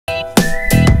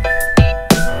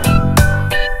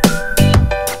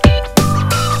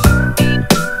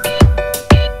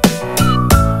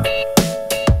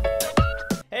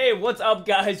up,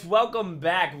 guys? Welcome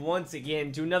back once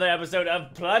again to another episode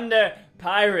of Plunder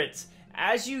Pirates.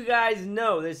 As you guys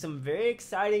know, there's some very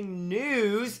exciting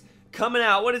news coming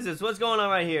out. What is this? What's going on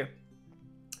right here?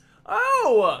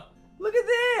 Oh, look at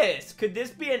this. Could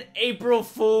this be an April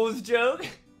Fool's joke?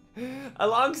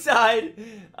 Alongside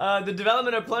the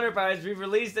development of Plunder Pirates, we've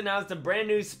announced a brand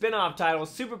new spin-off title,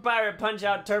 Super Pirate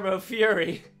Punch-Out Turbo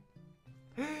Fury.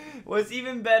 What's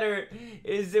even better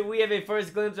is that we have a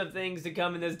first glimpse of things to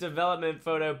come in this development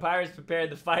photo. Pirates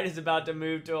prepared, the fight is about to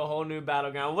move to a whole new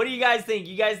battleground. What do you guys think?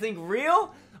 You guys think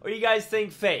real or you guys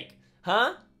think fake?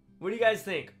 Huh? What do you guys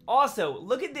think? Also,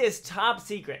 look at this top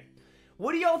secret.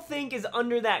 What do y'all think is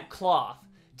under that cloth?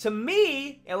 To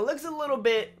me, it looks a little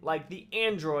bit like the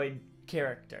Android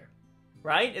character,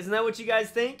 right? Isn't that what you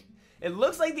guys think? It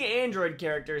looks like the Android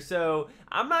character, so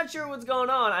I'm not sure what's going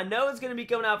on. I know it's going to be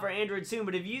coming out for Android soon,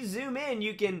 but if you zoom in,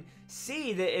 you can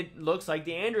see that it looks like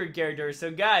the Android character. So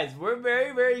guys, we're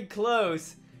very, very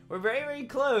close. We're very, very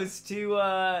close to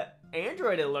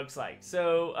Android, it looks like.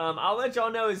 So I'll let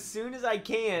y'all know as soon as I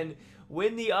can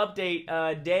when the update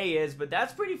day is, but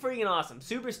that's pretty freaking awesome.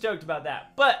 Super stoked about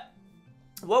that. But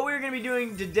what we're going to be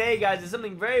doing today, guys, is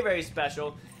something very, very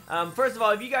special. First of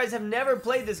all, if you guys have never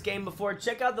played this game before,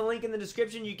 check out the link in the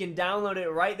description. You can download it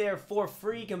right there for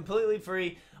free, completely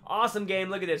free. Awesome game.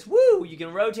 Look at this. Woo! You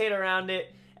can rotate around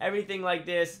it, everything like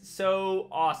this. So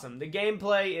awesome. The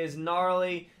gameplay is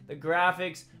gnarly. The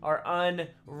graphics are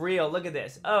unreal. Look at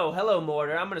this. Oh, hello,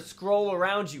 Mortar. I'm going to scroll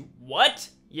around you. What?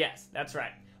 Yes, that's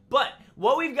right. But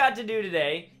what we've got to do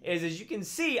today is, as you can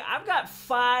see, I've got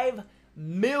 5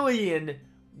 million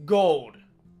gold.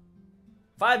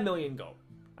 5 million gold.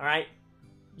 Alright,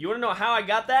 you want to know how I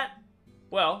got that?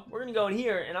 Well, we're going to go in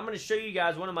here, and I'm going to show you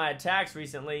guys one of my attacks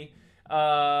recently.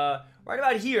 Right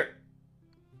about here.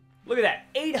 Look at that.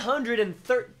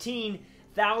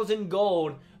 813,000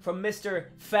 gold from Mr.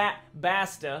 Fat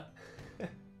Basta.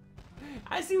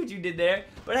 I see what you did there.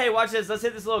 But hey, watch this. Let's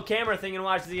hit this little camera thing and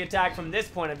watch the attack from this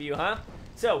point of view, huh?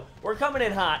 So, we're coming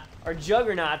in hot. Our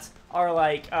juggernauts are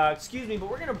like, excuse me, but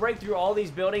we're going to break through all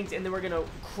these buildings, and then we're going to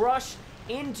crush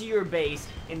into your base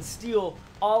and steal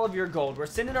all of your gold. We're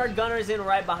sending our gunners in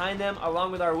right behind them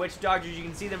along with our witch doctors. You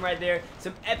can see them right there.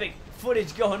 Some epic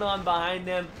footage going on behind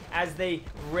them as they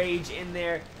rage in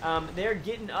there. They're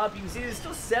getting up. You can see there's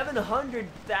still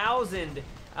 700,000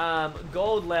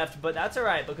 gold left, but that's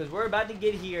alright because we're about to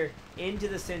get here into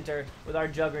the center with our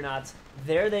juggernauts.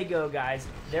 There they go, guys.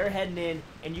 They're heading in,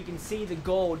 and you can see the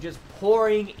gold just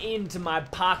pouring into my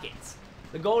pockets.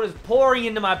 The gold is pouring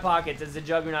into my pockets as the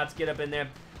juggernauts get up in there.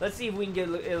 Let's see if we can get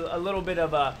a little bit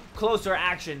of a closer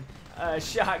action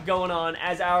shot going on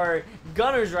as our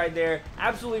gunners right there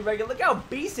absolutely regular. Look how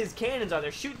beast his cannons are.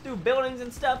 They're shooting through buildings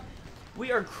and stuff.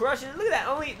 We are crushing it. Look at that.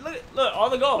 Look, all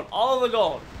the gold. All of the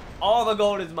gold. All the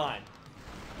gold is mine.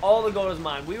 All the gold is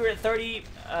mine. We were at 30,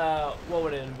 what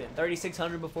would it have been?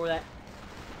 3,600 before that?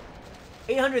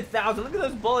 800,000. Look at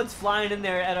those bullets flying in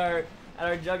there at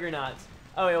our juggernauts.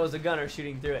 Oh, it was a gunner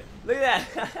shooting through it. Look at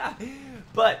that.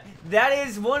 But that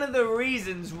is one of the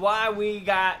reasons why we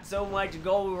got so much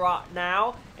gold rock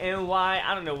now, and why,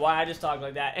 I don't know why I just talked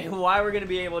like that, and why we're going to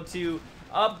be able to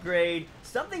upgrade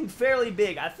something fairly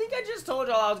big. I think I just told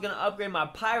y'all I was going to upgrade my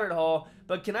pirate hull,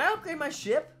 but can I upgrade my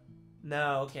ship?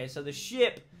 No. Okay, so the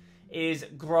ship is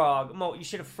Grog. Mo, you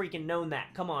should have freaking known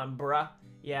that. Come on, bruh.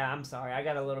 Yeah, I'm sorry. I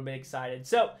got a little bit excited.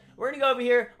 So, we're going to go over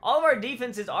here. All of our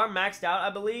defenses are maxed out, I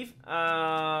believe.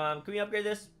 Can we upgrade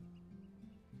this?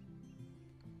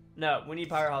 No, we need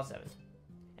Pirate Hall 7.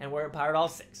 And we're at Pirate Hall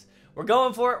 6. We're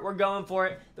going for it. We're going for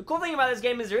it. The cool thing about this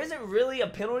game is there isn't really a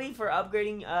penalty for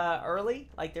upgrading early,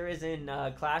 like there is in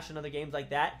Clash and other games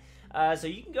like that. So,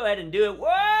 you can go ahead and do it.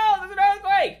 Whoa! There's an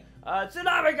earthquake!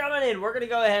 Tsunami coming in! We're going to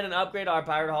go ahead and upgrade our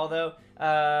Pirate Hall, though.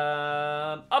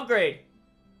 Upgrade.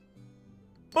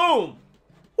 Boom!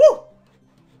 Woo!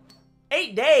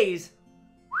 8 days?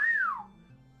 What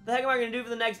the heck am I going to do for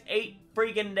the next 8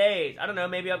 freaking days? I don't know,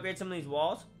 maybe upgrade some of these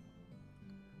walls?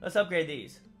 Let's upgrade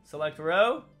these. Select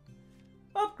row.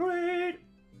 Upgrade!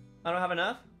 I don't have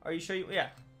enough? Are you sure you...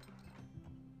 Yeah.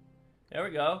 There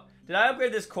we go. Did I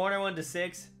upgrade this corner one to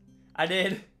 6? I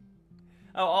did.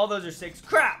 Oh, all those are 6.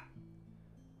 Crap!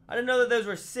 I didn't know that those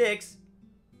were 6.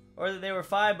 Or that they were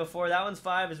 5 before. That one's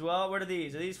 5 as well. What are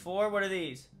these? Are these 4? What are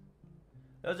these?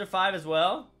 Those are 5 as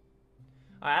well?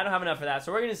 Alright, I don't have enough for that.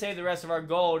 So we're going to save the rest of our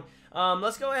gold.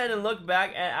 Let's go ahead and look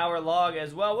back at our log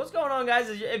as well. What's going on, guys?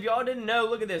 If y'all didn't know,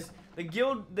 look at this. The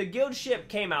guild ship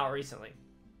came out recently.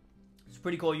 It's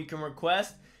pretty cool. You can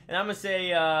request. And I'm going to say,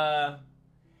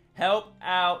 help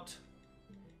out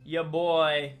your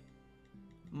boy,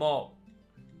 Mo.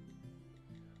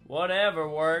 Whatever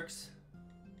works.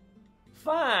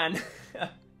 Fine.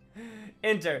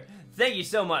 Enter. Thank you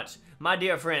so much, my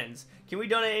dear friends. Can we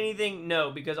donate anything?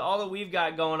 No, because all that we've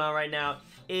got going on right now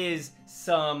is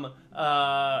some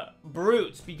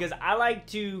brutes, because I like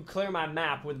to clear my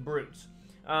map with brutes.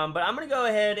 But I'm going to go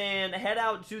ahead and head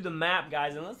out to the map,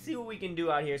 guys, and let's see what we can do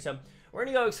out here. So we're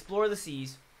going to go explore the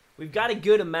seas. We've got a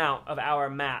good amount of our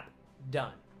map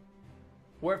done.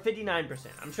 We're at 59%.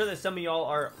 I'm sure that some of y'all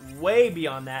are way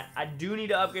beyond that. I do need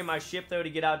to upgrade my ship, though, to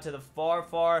get out to the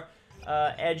far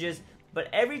edges. But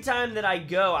every time that I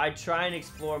go, I try and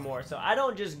explore more. So I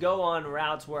don't just go on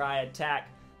routes where I attack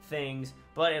things,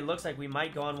 but it looks like we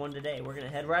might go on one today. We're going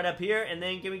to head right up here, and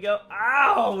then can we go?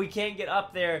 Ow! We can't get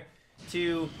up there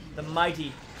to the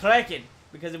mighty Kraken,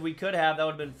 because if we could have, that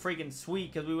would have been freaking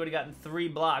sweet, because we would have gotten 3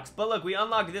 blocks. But look, we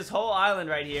unlocked this whole island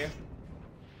right here.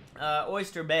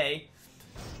 Oyster Bay.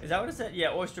 Is that what it said?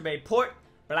 Yeah, Oyster Bay. Port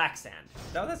Blacksand.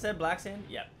 Is that what that said? Blacksand?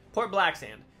 Yeah. Port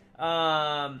Blacksand.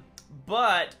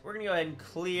 But we're going to go ahead and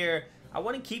clear. I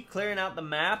want to keep clearing out the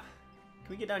map. Can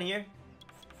we get down here?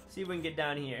 See if we can get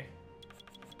down here.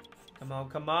 Come on,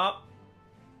 come on.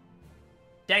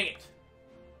 Dang it.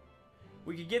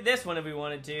 We could get this one if we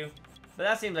wanted to, but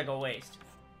that seems like a waste.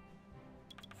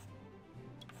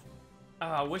 Oh,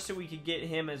 I wish that we could get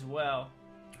him as well.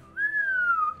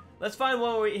 Let's find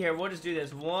one here. We'll just do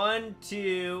this. 1,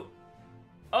 2.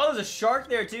 Oh, there's a shark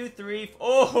there too. 3.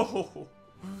 Oh,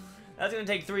 that's going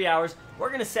to take 3 hours. We're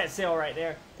going to set sail right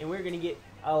there, and we're going to get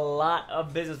a lot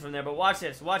of business from there. But watch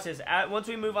this. Watch this. Once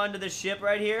we move on to this ship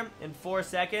right here in 4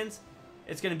 seconds,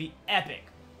 it's going to be epic.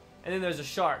 And then there's a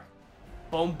shark.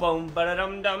 Boom, boom,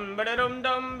 ba-da-dum-dum,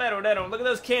 ba-da-dum-dum, ba-da-dum. Look at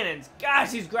those cannons.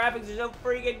 Gosh, these graphics are so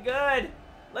freaking good.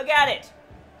 Look at it.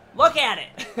 Look at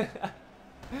it.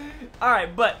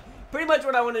 Alright, but pretty much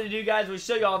what I wanted to do, guys, was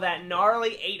show you all that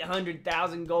gnarly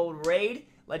 800,000 gold raid.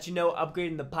 Let you know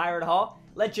upgrading the pirate hall.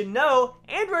 Let you know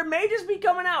Android may just be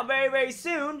coming out very, very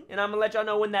soon. And I'm going to let y'all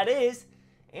know when that is.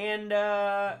 And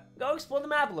go explore the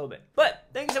map a little bit. But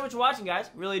thank you so much for watching, guys.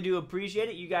 Really do appreciate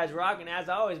it. You guys rock. And as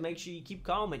always, make sure you keep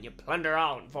calm and you plunder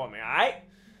on for me, alright?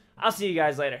 I'll see you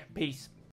guys later. Peace.